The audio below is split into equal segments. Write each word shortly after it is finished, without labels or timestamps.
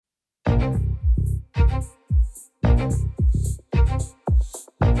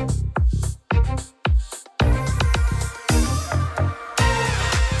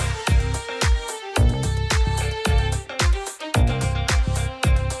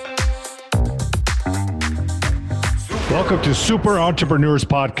Welcome to Super Entrepreneurs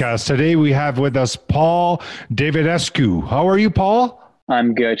Podcast. Today we have with us Paul Davidescu. How are you, Paul?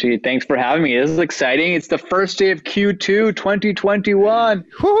 I'm good, G. Thanks for having me. This is exciting. It's the first day of Q2 2021.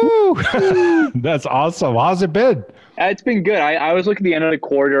 Woo! That's awesome. How's it been? It's been good. I always look at the end of the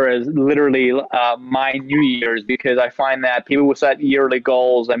quarter as literally my New Year's, because I find that people will set yearly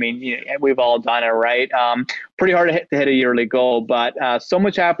goals. I mean, we've all done it, right? Pretty hard to hit a yearly goal, but so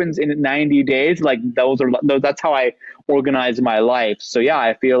much happens in 90 days. Like that's how I organize my life. So yeah,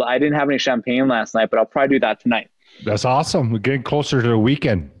 I feel I didn't have any champagne last night, but I'll probably do that tonight. That's awesome. We're getting closer to the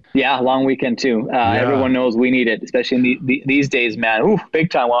weekend. Yeah, long weekend too. Everyone knows we need it, especially in these days, man. Ooh, big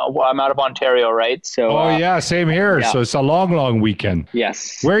time. Well, I'm out of Ontario, right? So. Yeah, same here. Yeah. So it's a long weekend.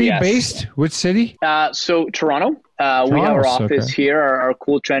 Yes. Where are you based? Which city? So Toronto. We have our office here, our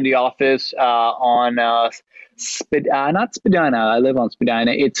cool, trendy office on not Spadina. I live on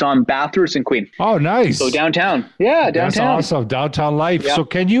Spadina. It's on Bathurst and Queen. Oh, nice. So downtown. Yeah, downtown. That's awesome. Downtown life. Yeah. So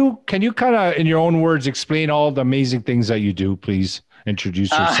can you kind of, in your own words, explain all the amazing things that you do, please?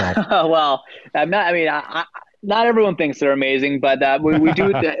 Introduce yourself. Well, not everyone thinks they're amazing, but we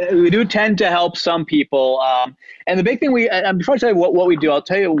do tend to help some people. And the big thing before I tell you what we do, I'll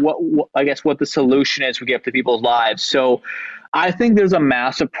tell you what the solution is we give to people's lives. So I think there's a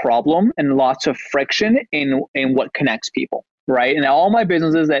massive problem and lots of friction in what connects people, right? And all my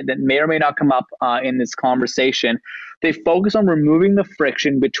businesses that may or may not come up in this conversation, they focus on removing the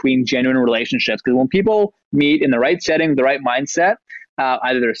friction between genuine relationships. Because when people meet in the right setting, the right mindset,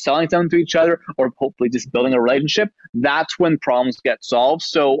 either they're selling something to each other or hopefully just building a relationship, that's when problems get solved.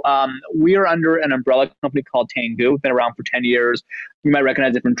 So we are under an umbrella company called Tengu. We've been around for 10 years. You might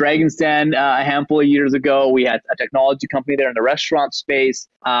recognize it from Dragon's Den a handful of years ago. We had a technology company there in the restaurant space.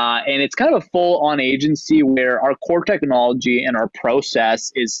 And it's kind of a full-on agency where our core technology and our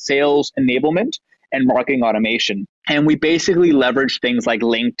process is sales enablement and marketing automation. And we basically leverage things like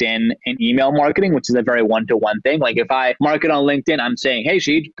LinkedIn and email marketing, which is a very one-to-one thing. Like if I market on LinkedIn, I'm saying, hey,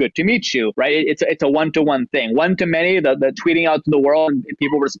 Sheed, good to meet you, right? It's a one-to-one thing. One-to-many, the tweeting out to the world and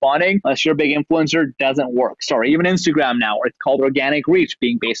people responding, unless you're a big influencer, doesn't work. Sorry, even Instagram now, it's called organic reach,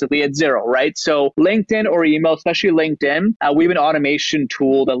 being basically at zero, right? So LinkedIn or email, especially LinkedIn, we have an automation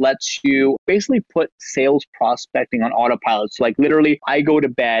tool that lets you basically put sales prospecting on autopilot. So like literally, I go to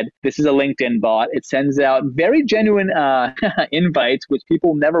bed, this is a LinkedIn bot. It sends out very genuine invites, which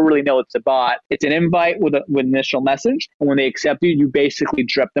people never really know it's a bot. It's an invite with an initial message. And when they accept you basically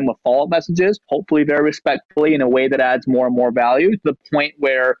drip them with follow-up messages, hopefully very respectfully in a way that adds more and more value to the point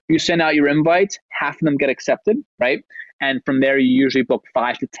where you send out your invites, half of them get accepted, right? And from there, you usually book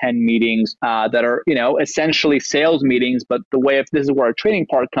 5 to 10 meetings that are, essentially sales meetings. But this is where our training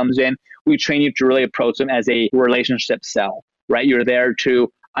part comes in, we train you to really approach them as a relationship sell, right? You're there to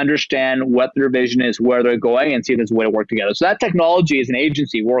understand what their vision is, where they're going, and see if there's a way to work together. So that technology is an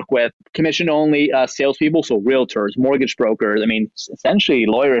agency. Work with commission-only salespeople, so realtors, mortgage brokers. I mean, essentially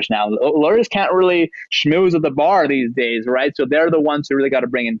lawyers now. Lawyers can't really schmooze at the bar these days, right? So they're the ones who really got to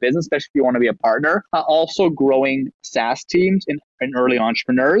bring in business, especially if you want to be a partner. Also growing SaaS teams and early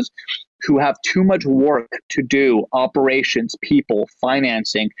entrepreneurs who have too much work to do, operations, people,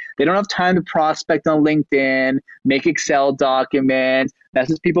 financing. They don't have time to prospect on LinkedIn, make Excel documents,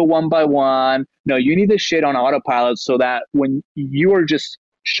 message people one by one. No, you need this shit on autopilot so that when you are just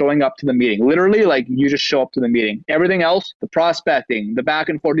showing up to the meeting, literally like you just show up to the meeting. Everything else, the prospecting, the back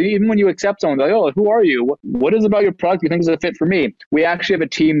and forth, even when you accept someone, like, oh, who are you? What is about your product you think is a fit for me? We actually have a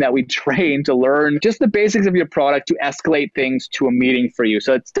team that we train to learn just the basics of your product to escalate things to a meeting for you.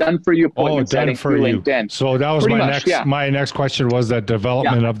 So it's done for you. Done for you. LinkedIn. So that was my next question was that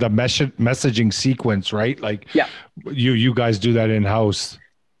development of the messaging sequence, right? Like you guys do that in-house.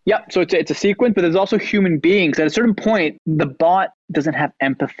 Yeah, so it's a sequence, but there's also human beings. At a certain point, the bot doesn't have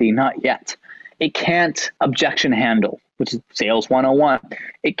empathy, not yet. It can't objection handle, which is sales 101.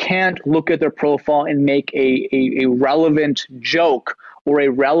 It can't look at their profile and make a relevant joke or a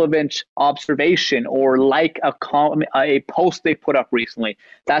relevant observation or like a post they put up recently.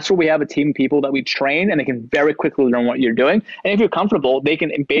 That's where we have a team of people that we train, and they can very quickly learn what you're doing. And if you're comfortable, they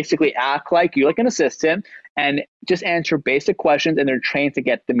can basically act like you, like an assistant, and just answer basic questions, and they're trained to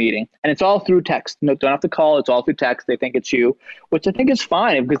get the meeting. And it's all through text. No, don't have to call. It's all through text. They think it's you, which I think is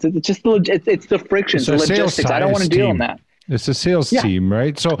fine because it's just it's the friction, the logistics. I don't want to deal in that. It's a sales team,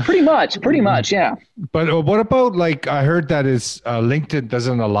 right? So pretty much, yeah. But what about, like, I heard that LinkedIn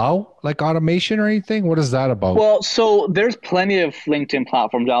doesn't allow like automation or anything? What is that about? Well, so there's plenty of LinkedIn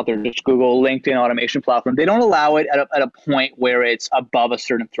platforms out there. Just Google LinkedIn automation platform. They don't allow it at a point where it's above a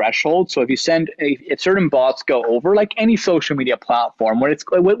certain threshold. So if you send, if certain bots go over, like any social media platform, when it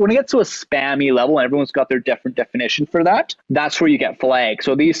gets to a spammy level and everyone's got their different definition for that, that's where you get flagged.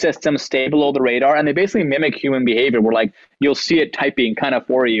 So these systems stay below the radar and they basically mimic human behavior. Where like you'll see it typing kind of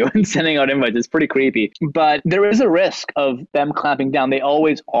for you and sending out invites. It's pretty creepy. But there is a risk of them clamping down. They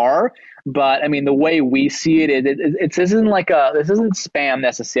always are. But I mean, the way we see it, this isn't spam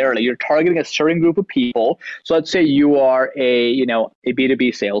necessarily. You're targeting a certain group of people. So let's say you are a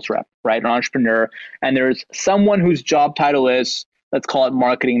B2B sales rep, right? An entrepreneur, and there's someone whose job title is, let's call it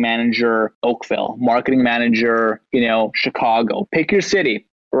marketing manager Oakville, marketing manager, Chicago. Pick your city,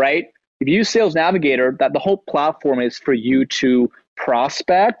 right? If you use Sales Navigator, that the whole platform is for you to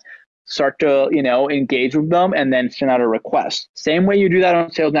prospect, start to, engage with them, and then send out a request. Same way you do that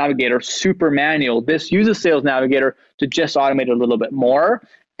on Sales Navigator, super manual. This uses Sales Navigator to just automate it a little bit more.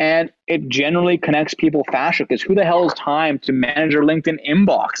 And it generally connects people faster because who the hell has time to manage their LinkedIn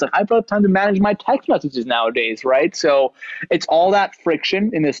inbox? Like I've got time to manage my text messages nowadays, right? So it's all that friction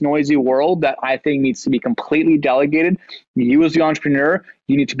in this noisy world that I think needs to be completely delegated. You as the entrepreneur,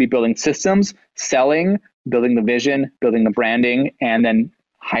 you need to be building systems, selling, building the vision, building the branding, and then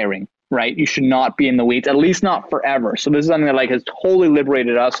hiring, right? You should not be in the weeds, at least not forever. So this is something that has totally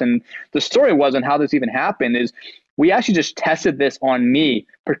liberated us. And the story wasn't how this even happened is we actually just tested this on me,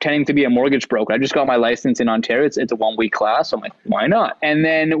 pretending to be a mortgage broker. I just got my license in Ontario. It's a 1-week class. So I'm like, why not? And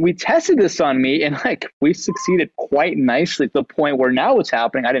then we tested this on me and we succeeded quite nicely to the point where now what's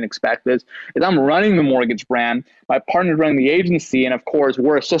happening, I didn't expect this, is I'm running the mortgage brand. My partner's running the agency. And of course,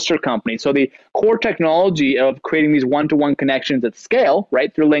 we're a sister company. So the core technology of creating these one-to-one connections at scale,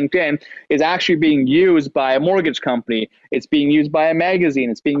 right, through LinkedIn is actually being used by a mortgage company. It's being used by a magazine.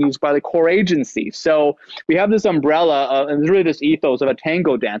 It's being used by the core agency. So we have this umbrella and there's really this ethos of a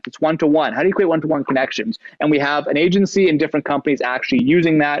tango dance. It's one-to-one. How do you create one-to-one connections? And we have an agency and different companies actually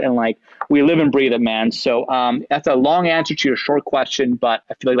using that. And we live and breathe it, man. So that's a long answer to your short question, but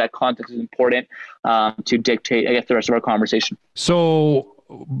I feel like that context is important to dictate, I guess, the rest of our conversation. So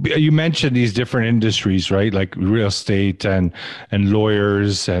you mentioned these different industries, right? Like real estate and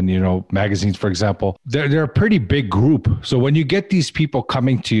lawyers and, magazines, for example. They're a pretty big group. So when you get these people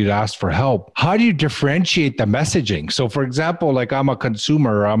coming to you to ask for help, how do you differentiate the messaging? So for example, like I'm a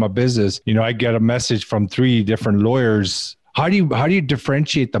consumer or I'm a business, I get a message from 3 different lawyers. How do you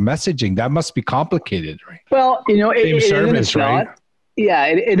differentiate the messaging? That must be complicated, right? Well, Same service, right? Yeah,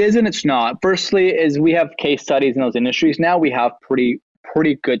 it is and it's not. Firstly, is we have case studies in those industries now. We have pretty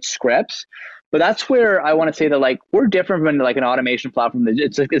good scripts, but that's where I want to say that we're different from an automation platform.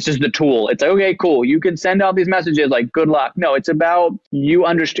 It's just the tool. It's like, okay, cool. You can send out these messages, good luck. No, it's about you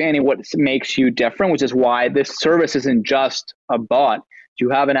understanding what makes you different, which is why this service isn't just a bot. You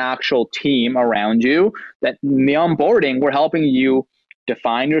have an actual team around you that in the onboarding, we're helping you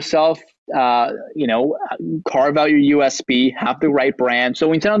define yourself, carve out your USP, have the right brand. So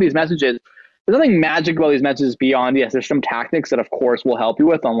when you send out these messages, there's nothing magic about these messages beyond, yes, there's some tactics that of course will help you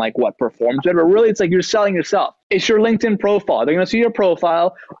with on what performs it, but really it's like you're selling yourself. It's your LinkedIn profile. They're going to see your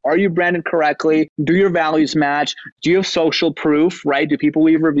profile. Are you branded correctly? Do your values match? Do you have social proof, right? Do people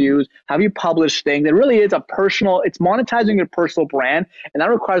leave reviews? Have you published things? It really is it's monetizing your personal brand. And that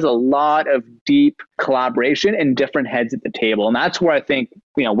requires a lot of deep collaboration and different heads at the table. And that's where I think,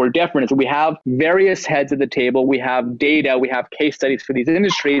 we're different is we have various heads at the table. We have data, we have case studies for these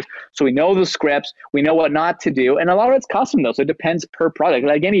industries. So we know the scripts, we know what not to do. And a lot of it's custom though. So it depends per product.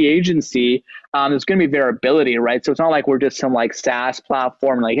 Like any agency, there's going to be variability, right? So it's not like we're just some SaaS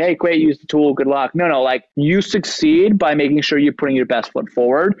platform, hey, great, use the tool, good luck. No, you succeed by making sure you're putting your best foot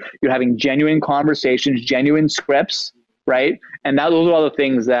forward. You're having genuine conversations, genuine scripts, right? And those are all the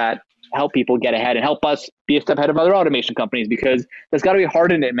things that help people get ahead and help us be a step ahead of other automation companies, because there's got to be heart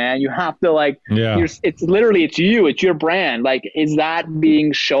in it, man. You have to it's you, it's your brand. Is that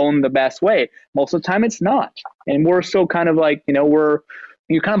being shown the best way? Most of the time it's not. And we're so kind of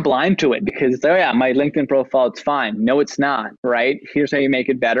you're kind of blind to it because it's my LinkedIn profile, it's fine. No, it's not, right? Here's how you make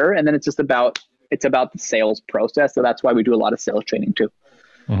it better. And then it's about the sales process. So that's why we do a lot of sales training too.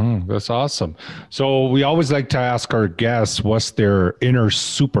 Mm-hmm. That's awesome. So we always like to ask our guests, what's their inner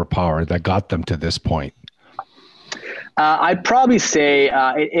superpower that got them to this point? I'd probably say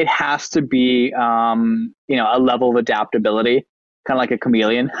it has to be, a level of adaptability, kind of like a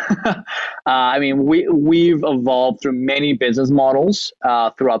chameleon. We've evolved through many business models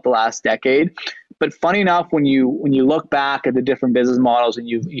throughout the last decade. But funny enough, when you look back at the different business models and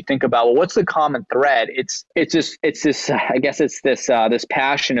you think about, what's the common thread? It's this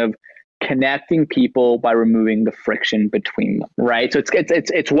passion of connecting people by removing the friction between them, right? So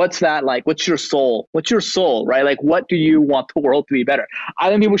it's what's that like? What's your soul? What's your soul, right? Like, what do you want the world to be better? I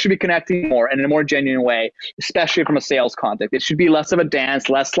think people should be connecting more and in a more genuine way, especially from a sales context. It should be less of a dance,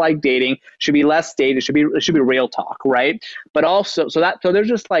 less like dating. Should be less date. It should be real talk, right? But also, so there's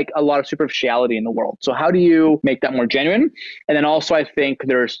just like a lot of superficiality in the world. So how do you make that more genuine? And then also, I think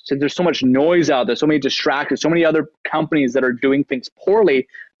there's so much noise out there, so many distractions, so many other companies that are doing things poorly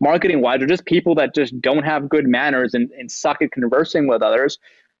marketing wise, or just people that just don't have good manners and suck at conversing with others.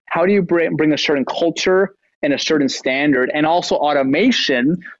 How do you bring a certain culture and a certain standard and also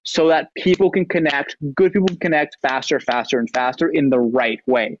automation so that people can connect, good people can connect faster and faster in the right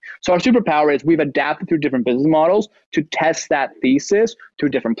way? So our superpower is we've adapted through different business models to test that thesis through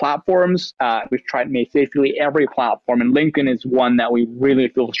different platforms. We've tried basically every platform, and LinkedIn is one that we really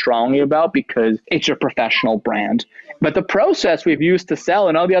feel strongly about because it's a professional brand. But the process we've used to sell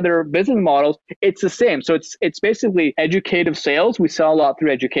and all the other business models, it's the same. So it's basically educative sales. We sell a lot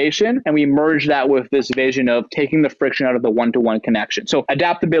through education, and we merge that with this vision of taking the friction out of the one-to-one connection. So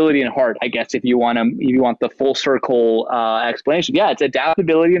adaptability and heart, I guess, if you want the full circle explanation. Yeah, it's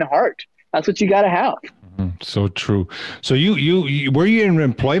adaptability and heart. That's what you got to have. So true. So you were you in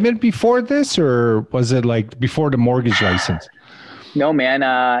employment before this, or was it like before the mortgage license? No, man.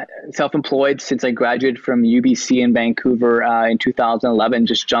 Self-employed since I graduated from UBC in Vancouver in 2011.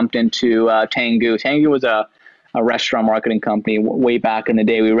 Just jumped into Tengu. Tengu was a restaurant marketing company way back in the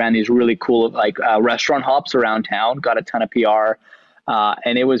day. We ran these really cool restaurant hops around town. Got a ton of PR,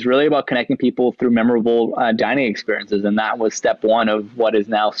 and it was really about connecting people through memorable dining experiences. And that was step one of what is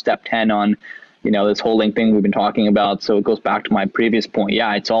now step 10 on this whole link thing we've been talking about. So it goes back to my previous point.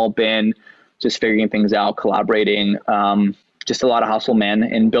 Yeah, it's all been just figuring things out, collaborating. Just a lot of hustle, man,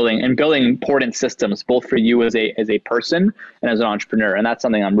 and building important systems, both for you as a person and as an entrepreneur. And that's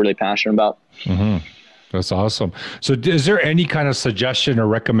something I'm really passionate about. Mm-hmm. That's awesome. So is there any kind of suggestion or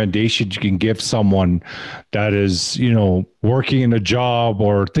recommendation you can give someone that is, working in a job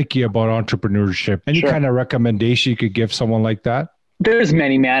or thinking about entrepreneurship? Any kind of recommendation you could give someone like that? There's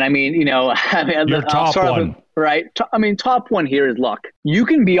many, man. I mean, your top one, right? Top one here is luck. You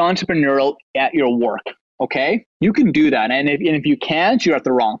can be entrepreneurial at your work. Okay, you can do that. And if you can't, you're at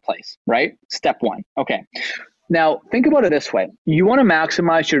the wrong place, right? Step one. Okay. Now, think about it this way. You want to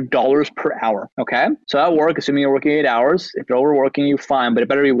maximize your dollars per hour, okay? So at work, assuming you're working 8 hours, if you're overworking, you fine, but it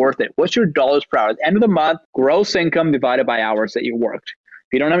better be worth it. What's your dollars per hour? At the end of the month, gross income divided by hours that you worked.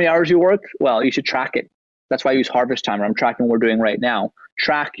 If you don't know how many hours you worked, well, you should track it. That's why I use Harvest Timer. I'm tracking what we're doing right now.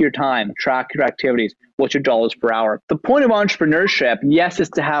 Track your time, track your activities. What's your dollars per hour? The point of entrepreneurship, yes, is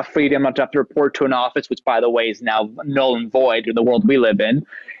to have freedom, not to have to report to an office, which by the way is now null and void in the world we live in.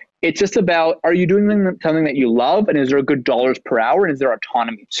 It's just about, are you doing something that you love, and is there a good dollars per hour, and is there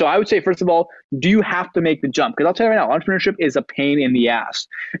autonomy? So I would say, first of all, do you have to make the jump? Because I'll tell you right now, entrepreneurship is a pain in the ass.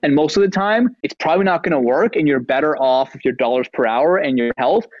 And most of the time, it's probably not going to work, and you're better off with your dollars per hour and your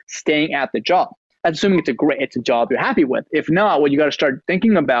health staying at the job. That's assuming it's a job you're happy with. If not, what you got to start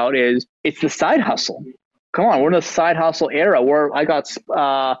thinking about is it's the side hustle. Come on, we're in the side hustle era where I got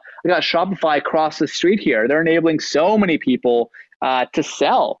Shopify across the street here. They're enabling so many people to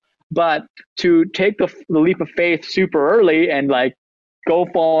sell. But to take the leap of faith super early and like go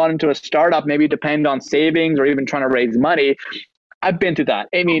fall into a startup, maybe depend on savings or even trying to raise money, I've been through that.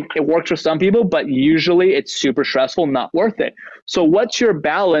 I mean, it works for some people, but usually it's super stressful, not worth it. So what's your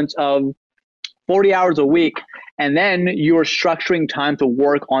balance of 40 hours a week, and then you're structuring time to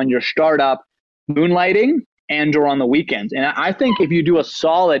work on your startup, moonlighting, and or on the weekends? And I think if you do a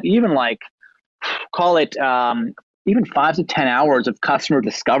solid, even like, call it even 5 to 10 hours of customer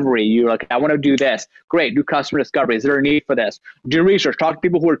discovery, you're like, I want to do this. Great, do customer discovery. Is there a need for this? Do research. Talk to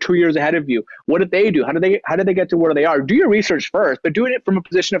people who are 2 years ahead of you. What did they do? How did they get to where they are? Do your research first, but do it from a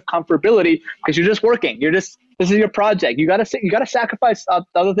position of comfortability because you're just working. This is your project. You gotta sacrifice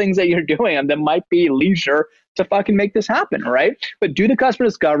other things that you're doing, and that might be leisure to fucking make this happen, right? But do the customer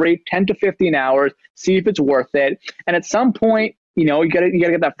discovery, 10 to 15 hours, see if it's worth it. And at some point, you gotta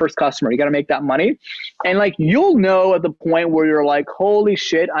get that first customer. You gotta make that money. And like, you'll know at the point where you're like, holy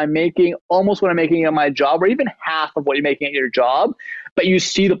shit, I'm making almost what I'm making at my job, or even half of what you're making at your job. But you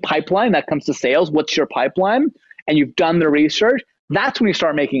see the pipeline that comes to sales. What's your pipeline? And you've done the research. That's when you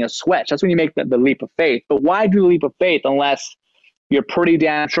start making a switch. That's when you make the leap of faith. But why do the leap of faith unless you're pretty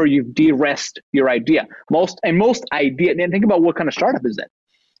damn sure you've de-risked your idea? Most idea, and think about what kind of startup is it?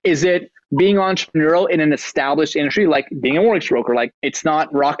 Is it being entrepreneurial in an established industry, like being a mortgage broker? Like, it's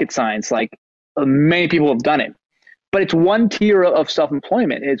not rocket science. Like, many people have done it. But it's one tier of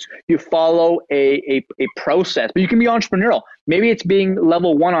self-employment. It's you follow a process, but you can be entrepreneurial. Maybe it's being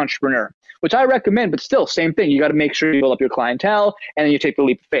level 1 entrepreneur, which I recommend, but still same thing. You got to make sure you build up your clientele and then you take the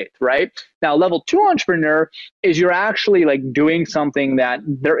leap of faith, right? Now, level 2 entrepreneur is you're actually like doing something that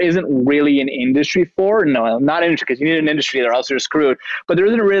there isn't really an industry for. No, not industry, because you need an industry or else you're screwed. But there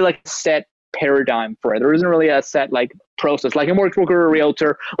isn't really like a set paradigm for it. There isn't really a set like process, like a mortgage broker or a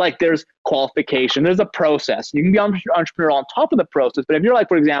realtor. Like there's qualification, there's a process. You can be entrepreneurial on top of the process. But if you're like,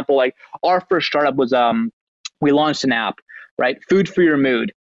 for example, like our first startup was we launched an app, right? Food for your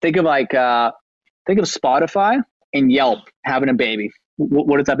mood. Think of Spotify and Yelp having a baby.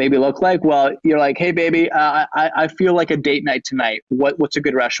 What does that baby look like? Well, you're like, hey baby, I feel like a date night tonight. What's a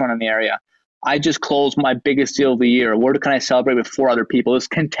good restaurant in the area? I just closed my biggest deal of the year. Where can I celebrate with 4 other people? It's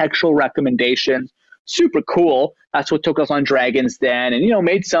contextual recommendations. Super cool. That's what took us on Dragon's Den and,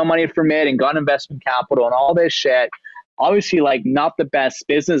 made some money from it and got investment capital and all this shit. Obviously, like not the best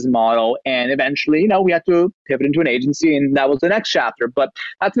business model. And eventually, we had to pivot into an agency and that was the next chapter. But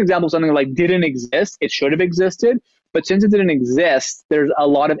that's an example of something that like didn't exist. It should have existed. But since it didn't exist, there's a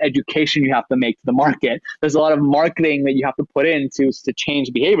lot of education you have to make to the market. There's a lot of marketing that you have to put in to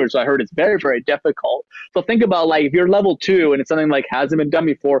change behavior. So I heard it's very, very difficult. So think about like if you're level 2 and it's something like hasn't been done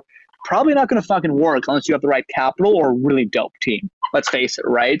before, probably not going to fucking work unless you have the right capital or a really dope team. Let's face it,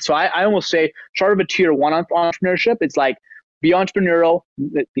 right? So I almost say start of a tier 1 entrepreneurship. It's like be entrepreneurial,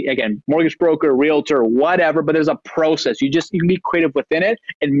 again, mortgage broker, realtor, whatever, but there's a process. You can be creative within it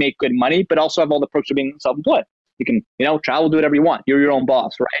and make good money, but also have all the perks of being self-employed. You can, travel, do whatever you want. You're your own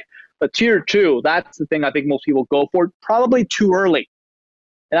boss, right? But tier 2, that's the thing I think most people go for, probably too early.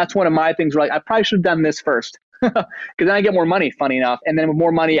 And that's one of my things where like, I probably should have done this first because then I get more money, funny enough. And then with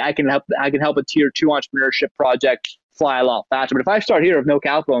more money, I can help a tier 2 entrepreneurship project fly a lot faster. But if I start here with no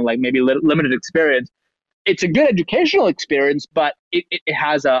capital and like maybe limited experience, it's a good educational experience, but it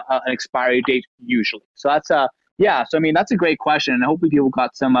has an expiry date usually. So that's yeah, so I mean, that's a great question. And hopefully people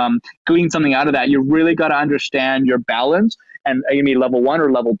got some glean something out of that. You really got to understand your balance and you mean level 1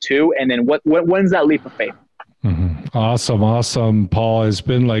 or level 2. And then when's that leap of faith? Mm-hmm. Awesome, Paul. It's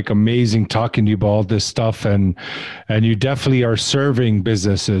been like amazing talking to you about all this stuff, and you definitely are serving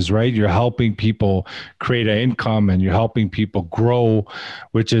businesses, right? You're helping people create an income, and you're helping people grow,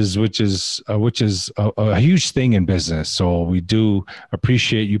 which is a huge thing in business. So we do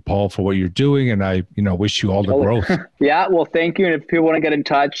appreciate you, Paul, for what you're doing, and I wish you all the growth. Yeah, well, thank you. And if people want to get in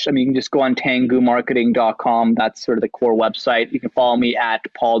touch, I mean, you can just go on tangumarketing.com. That's sort of the core website. You can follow me at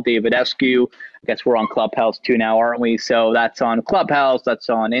Paul Davidescu. I guess we're on Clubhouse too now, aren't we? So that's on Clubhouse,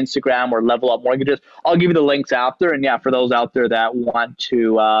 that's on Instagram, or Level Up Mortgages. I'll give you the links after. And yeah, for those out there that want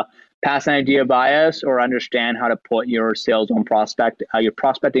to pass an idea by us or understand how to put your sales on your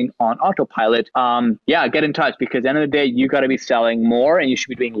prospecting on autopilot, get in touch, because at the end of the day, you got to be selling more and you should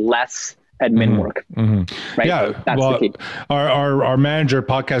be doing less admin work. Mm-hmm. Right? Yeah. That's the key. Our manager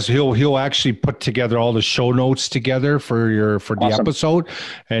podcast, he'll actually put together all the show notes together for the episode,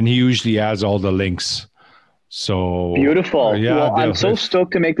 and he usually adds all the links. So beautiful. Well, I'm so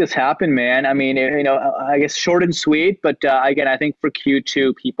stoked to make this happen, man. I mean, I guess short and sweet, but again, I think for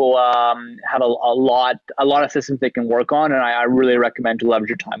Q2, people have a lot of systems they can work on, and I really recommend to leverage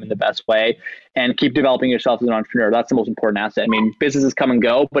your time in the best way and keep developing yourself as an entrepreneur. That's the most important asset. I mean, businesses come and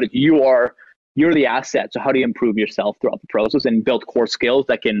go, but you're the asset. So how do you improve yourself throughout the process and build core skills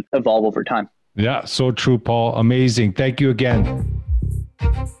that can evolve over time? Yeah, so true, Paul. Amazing. Thank you again.